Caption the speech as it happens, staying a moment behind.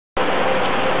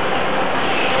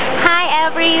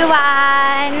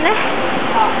everyone.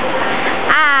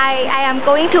 I am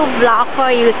going to vlog for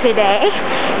you today,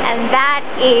 and that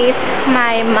is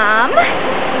my mom,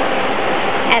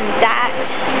 and that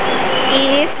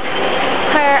is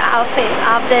her outfit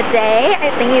of the day. I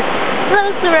think it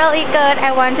looks really good. I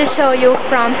want to show you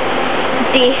from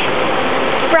the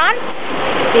front,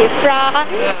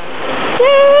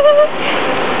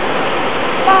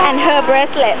 and her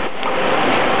bracelet.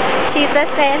 She's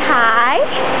just saying hi,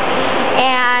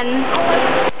 and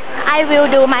I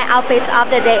will do my outfit of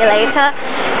the day later.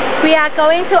 We are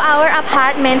going to our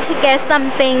apartment to get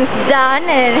some things done,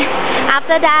 and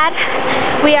after that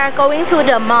we are going to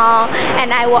the mall,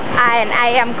 and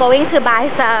I am going to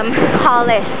buy some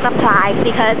college supplies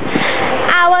because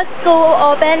our school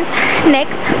opens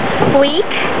next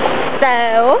week.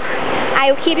 So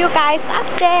I will keep you guys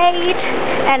updated,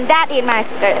 and that is my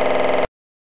skirt.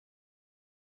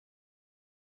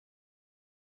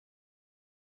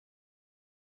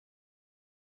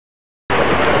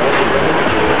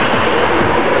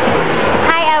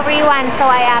 So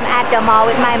I am at the mall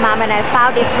with my mom, and I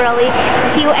found this really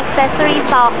cute accessory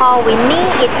haul with me.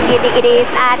 It is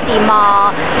at the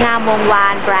mall Ngam Vong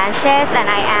Wan branches, and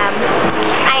I am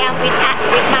with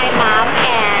my mom,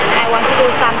 and I want to do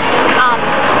some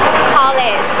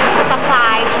college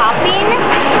supply shopping.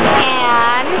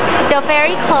 And the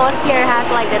very close here has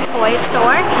like the toy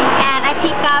store, and I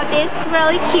picked out this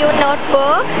really cute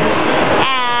notebook,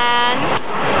 and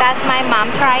that's my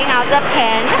mom trying out the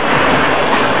pen.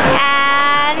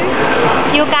 And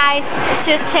you guys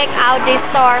should check out this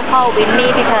store haul with me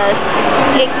because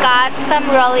it got some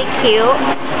really cute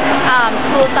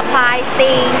school supply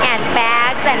things and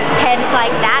bags and pens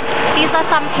like that. These are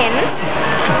some pens.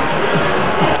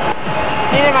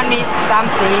 นี่มันมี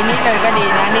3สีนี่เลยก็ดี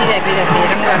นะนี่เลยมีแต่สี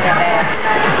น้ำเงินกับแดง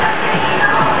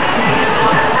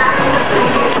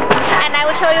And I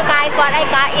will show you guys what I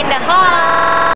got in the haul.